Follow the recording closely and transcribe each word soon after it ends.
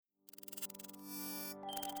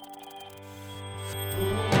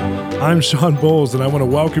I'm Shawn Bolz, and I want to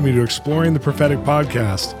welcome you to Exploring the Prophetic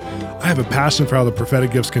podcast. I have a passion for how the prophetic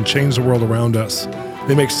gifts can change the world around us.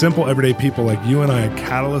 They make simple, everyday people like you and I a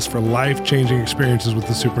catalyst for life-changing experiences with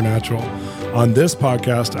the supernatural. On this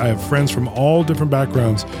podcast, I have friends from all different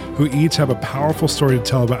backgrounds who each have a powerful story to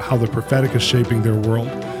tell about how the prophetic is shaping their world.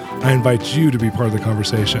 I invite you to be part of the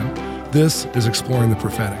conversation. This is Exploring the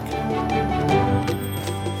Prophetic.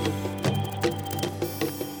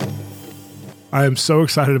 I am so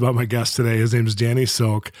excited about my guest today. His name is Danny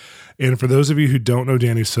Silk. And for those of you who don't know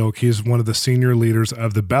Danny Silk, he's one of the senior leaders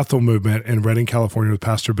of the Bethel movement in Redding, California with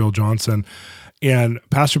Pastor Bill Johnson. And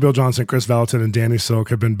Pastor Bill Johnson, Chris Valentin, and Danny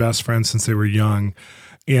Silk have been best friends since they were young.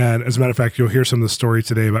 And as a matter of fact, you'll hear some of the story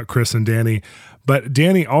today about Chris and Danny. But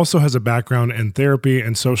Danny also has a background in therapy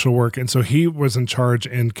and social work. And so he was in charge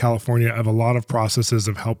in California of a lot of processes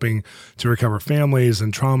of helping to recover families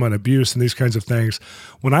and trauma and abuse and these kinds of things.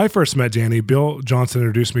 When I first met Danny, Bill Johnson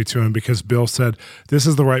introduced me to him because Bill said, this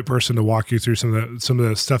is the right person to walk you through some of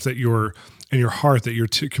the stuff that you're in your heart that you're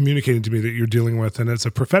communicating to me that you're dealing with. And as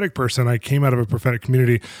a prophetic person, I came out of a prophetic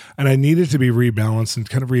community and I needed to be rebalanced and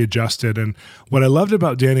kind of readjusted. And what I loved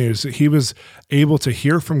about Danny is that he was able to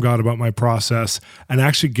hear from God about my process and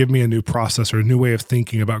actually give me a new process or a new way of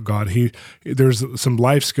thinking about God. There's some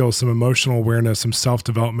life skills, some emotional awareness, some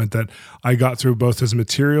self-development that I got through both his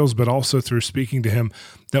materials, but also through speaking to him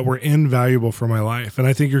that were invaluable for my life. And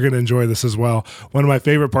I think you're going to enjoy this as well. One of my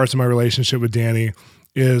favorite parts of my relationship with Danny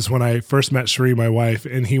is when I first met Sheree, my wife,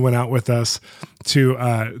 and he went out with us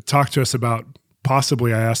to talk to us about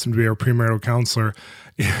possibly, I asked him to be our premarital counselor.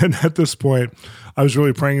 And at this point, I was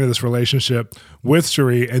really praying into this relationship with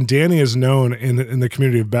Sheree. And Danny is known in the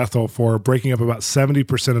community of Bethel for breaking up about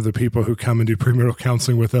 70% of the people who come and do premarital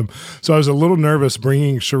counseling with him. So I was a little nervous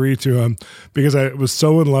bringing Sheree to him because I was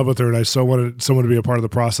so in love with her and I so wanted someone to be a part of the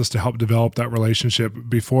process to help develop that relationship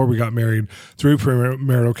before we got married through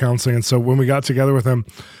premarital counseling. And so when we got together with him,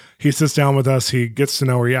 he sits down with us, he gets to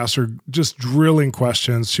know her, he asks her just drilling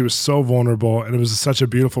questions. She was so vulnerable, and it was such a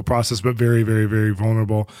beautiful process, but very, very, very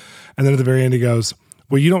vulnerable. And then at the very end, he goes,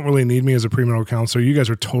 well, you don't really need me as a premarital counselor. You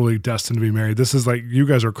guys are totally destined to be married. This is like, you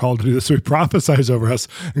guys are called to do this. So he prophesies over us.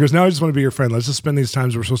 He goes, now I just want to be your friend. Let's just spend these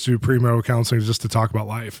times we're supposed to do premarital counseling just to talk about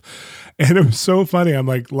life. And it was so funny. I'm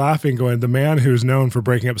like laughing, going, the man who's known for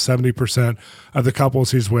breaking up 70% of the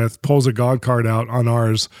couples he's with pulls a God card out on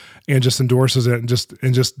ours and just endorses it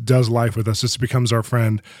and just does life with us, just becomes our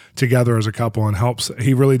friend together as a couple and helps.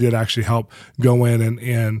 He really did actually help go in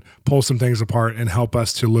and pull some things apart and help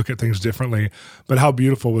us to look at things differently. But how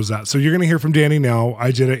beautiful was that? So you're going to hear from Danny now.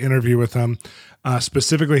 I did an interview with him.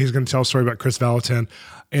 Specifically, he's going to tell a story about Chris Valentin.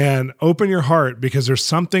 And open your heart because there's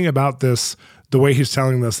something about this, the way he's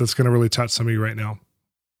telling this, that's going to really touch some of you right now.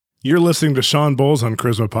 You're listening to Shawn Bolz on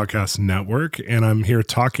Charisma Podcast Network, and I'm here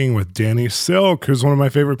talking with Danny Silk, who's one of my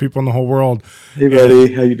favorite people in the whole world. Hey,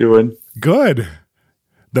 buddy. How you doing? Good.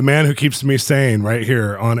 The man who keeps me sane right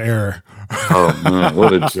here on air. Oh, man,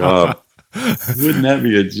 what a job. Wouldn't that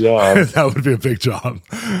be a job? That would be a big job.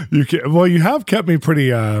 You have kept me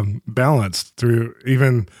pretty balanced through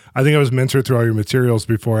even, I think I was mentored through all your materials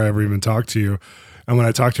before I ever even talked to you. And when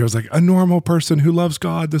I talked to you, I was like, a normal person who loves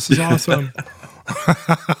God. This is awesome.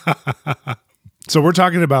 So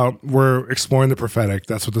we're exploring the prophetic.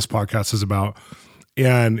 That's what this podcast is about.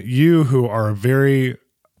 And you who are very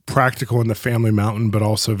practical in the family mountain, but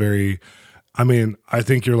also I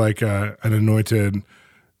think you're like an anointed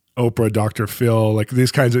Oprah, Dr. Phil, like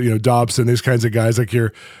these kinds of, Dobson, these kinds of guys, like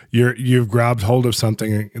you've grabbed hold of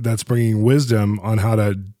something that's bringing wisdom on how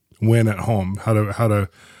to win at home, how to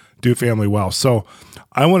do family well. So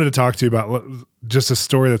I wanted to talk to you about just a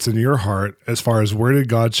story that's in your heart as far as where did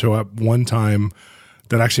God show up one time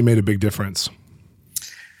that actually made a big difference?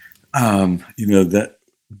 That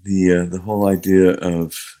the whole idea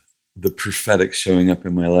of the prophetic showing up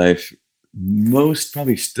in my life, most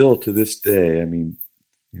probably still to this day,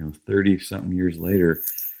 30 something years later,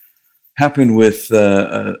 happened with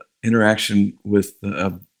interaction with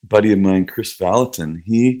a buddy of mine, Chris Valentin.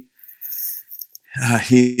 He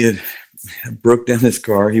had broke down his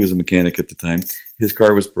car. He was a mechanic at the time. His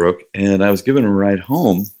car was broke, and I was giving him a ride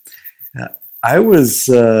home. I was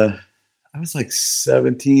like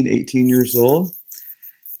 17, 18 years old.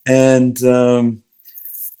 And on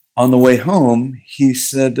the way home, he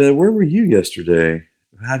said, where were you yesterday?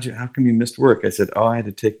 How come you missed work? I said, I had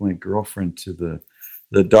to take my girlfriend to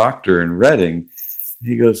the doctor in Redding.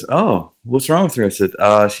 He goes, oh, what's wrong with her? I said,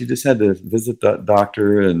 she just had to visit the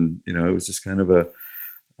doctor, and, it was just kind of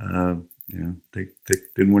they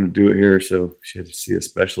didn't want to do it here, so she had to see a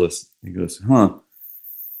specialist. He goes, huh?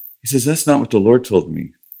 He says, that's not what the Lord told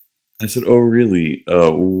me. I said, "Oh, really?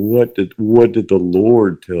 What did the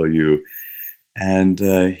Lord tell you?" And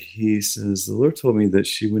he says, "The Lord told me that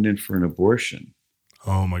she went in for an abortion."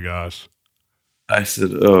 Oh my gosh. I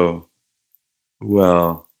said, "Oh,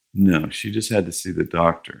 well, no, she just had to see the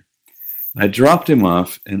doctor." I dropped him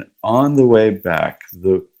off, and on the way back,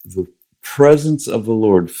 the presence of the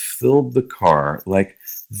Lord filled the car like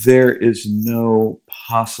there is no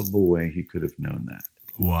possible way he could have known that.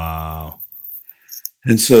 Wow.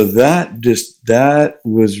 And so that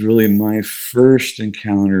was really my first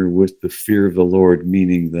encounter with the fear of the Lord,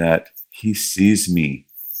 meaning that he sees me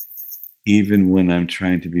even when I'm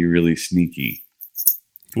trying to be really sneaky.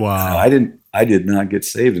 Wow. I did not get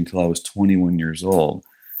saved until I was 21 years old,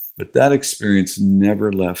 but that experience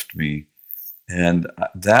never left me. And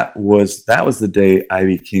that was the day I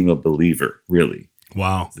became a believer, really.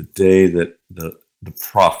 Wow. The day that the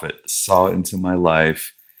prophet saw into my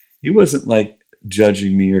life. He wasn't like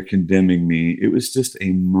judging me or condemning me. It was just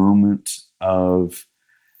a moment of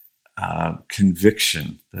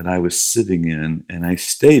conviction that I was sitting in, and I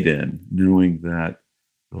stayed in, knowing that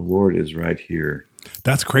the Lord is right here.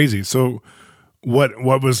 That's crazy. So what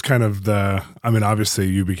was kind of obviously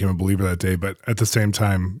you became a believer that day, but at the same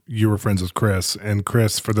time you were friends with Chris. And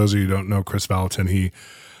Chris, for those of you who don't know Chris Valentin, he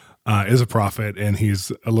is a prophet, and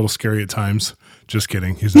he's a little scary at times. Just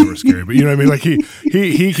kidding. He's never scary, but you know what I mean? Like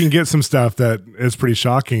he can get some stuff that is pretty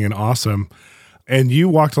shocking and awesome. And you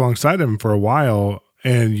walked alongside him for a while,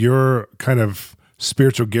 and your kind of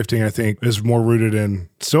spiritual gifting, I think, is more rooted in,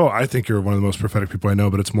 still, I think you're one of the most prophetic people I know,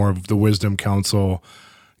 but it's more of the wisdom, counsel,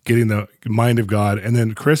 getting the mind of God. And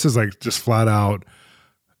then Chris is like just flat out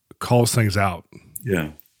calls things out.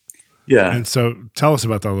 Yeah. Yeah. And so tell us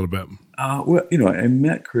about that a little bit. Well, I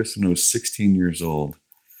met Chris when I was 16 years old.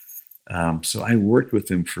 So I worked with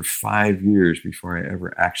him for 5 years before I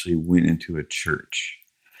ever actually went into a church.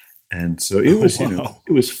 And so it was,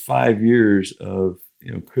 it was 5 years of,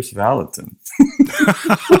 Chris Valentin.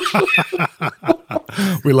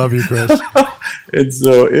 We love you, Chris. And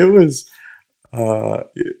so it was,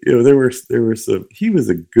 there were some, he was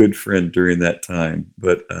a good friend during that time,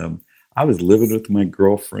 but I was living with my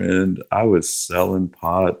girlfriend. I was selling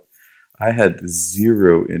pot. I had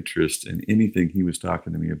zero interest in anything he was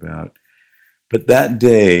talking to me about. But that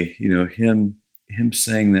day, him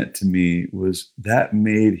saying that to me that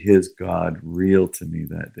made his God real to me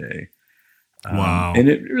that day. Wow. And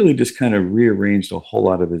it really just kind of rearranged a whole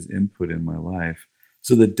lot of his input in my life.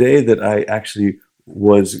 So the day that I actually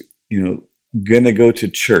was, going to go to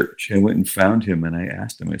church, I went and found him, and I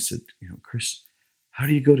asked him, I said, "Chris, how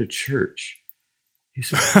do you go to church?" He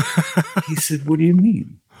said, "What do you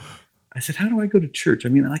mean?" I said, "How do I go to church? I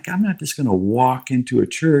mean, I'm not just going to walk into a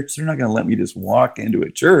church. They're not going to let me just walk into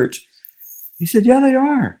a church." He said, "Yeah, they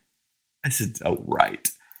are." I said, "Oh, right."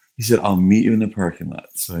 He said, "I'll meet you in the parking lot."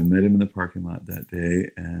 So I met him in the parking lot that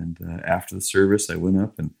day. And after the service, I went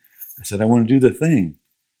up and I said, "I want to do the thing."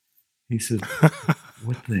 He said,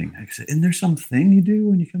 "What thing?" I said, "Isn't there some thing you do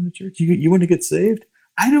when you come to church? You want to get saved?"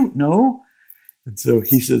 "I don't know." And so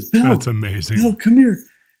he says, "Bill, that's amazing. Bill, come here.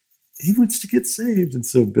 He wants to get saved." And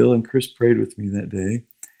so Bill and Chris prayed with me that day.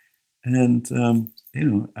 And,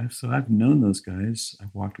 so I've known those guys.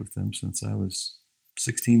 I've walked with them since I was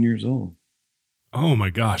 16 years old. Oh my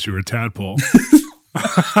gosh, you were a tadpole.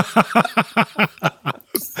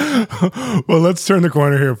 Well, let's turn the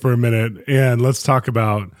corner here for a minute and let's talk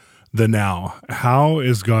about the now. How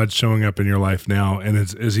is God showing up in your life now? And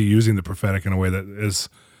is he using the prophetic in a way that is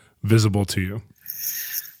visible to you?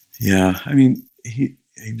 Yeah. I mean, he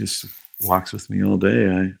just walks with me all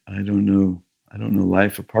day. I don't know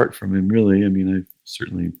life apart from him, really. I mean, I've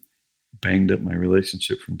certainly banged up my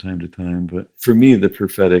relationship from time to time, but for me, the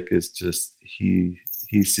prophetic is just, he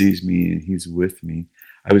sees me and he's with me.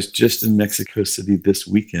 I was just in Mexico City this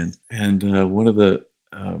weekend, and one of the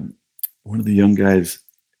young guys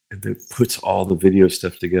that puts all the video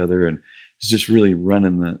stuff together and is just really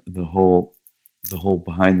running the whole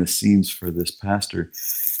behind the scenes for this pastor.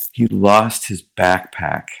 He lost his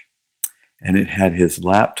backpack, and it had his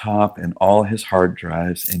laptop and all his hard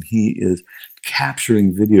drives, and he is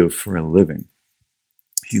capturing video for a living.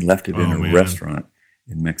 He left it in a restaurant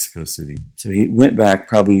in Mexico City. So he went back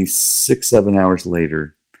probably 6-7 hours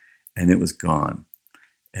later, and it was gone.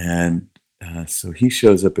 And so he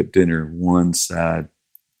shows up at dinner, one sad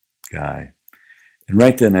guy. And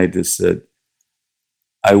right then I just said,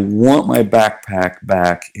 "I want my backpack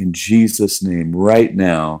back in Jesus' name right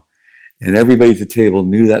now." And everybody at the table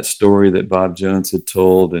knew that story that Bob Jones had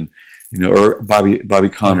told, and or Bobby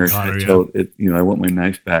Connor had told it. "I want my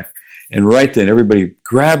knife back." And right then, everybody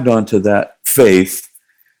grabbed onto that faith,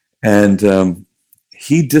 and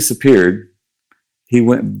he disappeared. He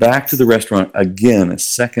went back to the restaurant again a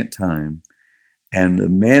second time, and the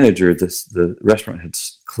manager, the restaurant had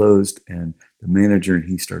closed, and the manager and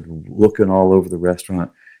he started looking all over the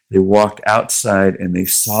restaurant. They walked outside and they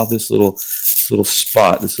saw this little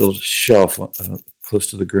spot, this little shelf close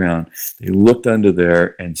to the ground. They looked under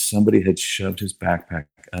there, and somebody had shoved his backpack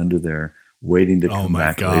under there, waiting to come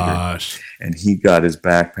back later. And he got his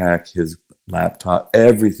backpack, his laptop,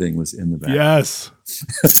 everything was in the backpack. Yes.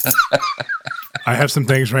 I have some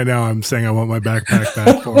things right now I'm saying I want my backpack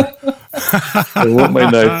back for. I want my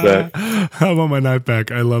knife back. I want my knife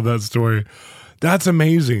back. I love that story. That's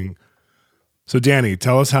amazing. So, Danny,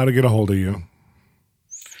 tell us how to get a hold of you.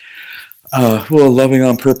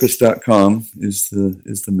 Lovingonpurpose.com is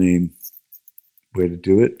the main way to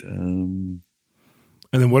do it. And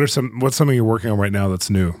then what's something you're working on right now that's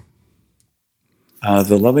new?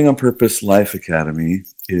 The Loving on Purpose Life Academy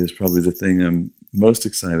is probably the thing I'm most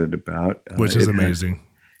excited about. Which is amazing.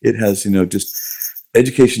 It has, just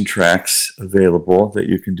education tracks available that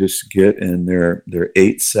you can just get, and they're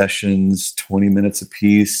 8 sessions, 20 minutes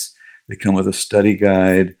apiece. They come with a study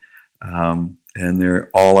guide, and they're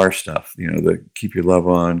all our stuff. The Keep Your Love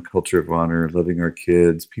On, Culture of Honor, Loving Our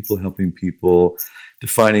Kids, People Helping People,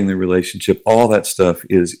 Defining the Relationship. All that stuff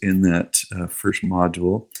is in that first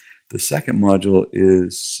module. The second module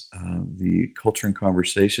is the Culture and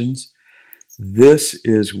Conversations. This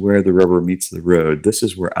is where the rubber meets the road. This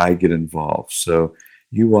is where I get involved. So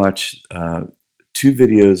you watch 2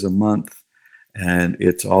 videos a month, and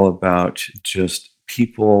it's all about just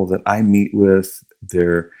people that I meet with.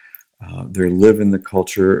 They're live in the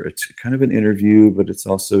culture. It's kind of an interview, but it's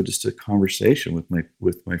also just a conversation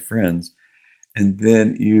with my friends. And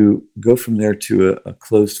then you go from there to a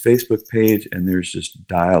closed Facebook page, and there's just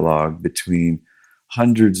dialogue between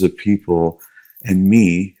hundreds of people and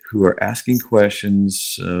me who are asking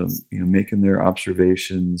questions, making their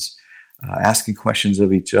observations, asking questions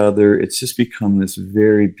of each other. It's just become this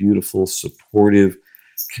very beautiful, supportive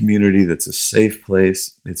community that's a safe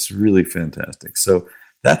place. It's really fantastic. So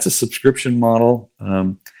that's a subscription model,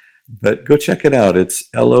 but go check it out. It's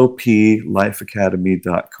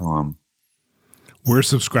loplifeacademy.com. We're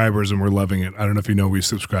subscribers and we're loving it. I don't know if you know we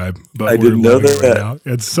subscribe, but I didn't know that. Right now.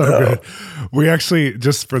 It's so good. We actually,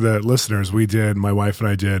 just for the listeners, my wife and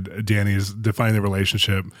I did Danny's Define the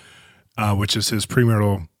Relationship, which is his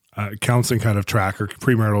premarital counseling kind of track, or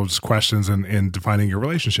premarital just questions and defining your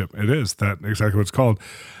relationship. It is that exactly what it's called.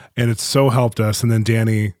 And it's so helped us. And then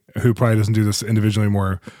Danny, who probably doesn't do this individually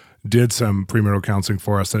anymore, did some premarital counseling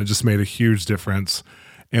for us, and it just made a huge difference.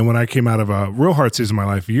 And when I came out of a real hard season in my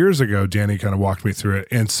life years ago, Danny kind of walked me through it.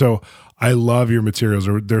 And so I love your materials.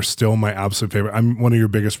 They're still my absolute favorite. I'm one of your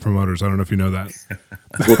biggest promoters. I don't know if you know that.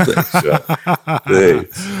 Well, thanks, Shawn.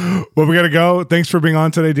 Thanks. Well, we got to go. Thanks for being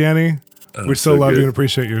on today, Danny. We still love you and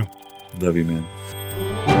appreciate you. Love you, man.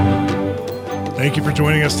 Thank you for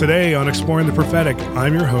joining us today on Exploring the Prophetic.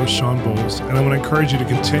 I'm your host, Shawn Bolz, and I want to encourage you to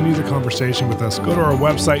continue the conversation with us. Go to our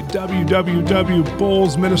website,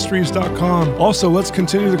 www.bolzministries.com. Also, let's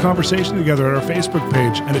continue the conversation together at our Facebook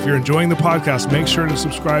page. And if you're enjoying the podcast, make sure to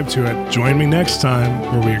subscribe to it. Join me next time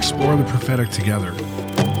where we explore the prophetic together.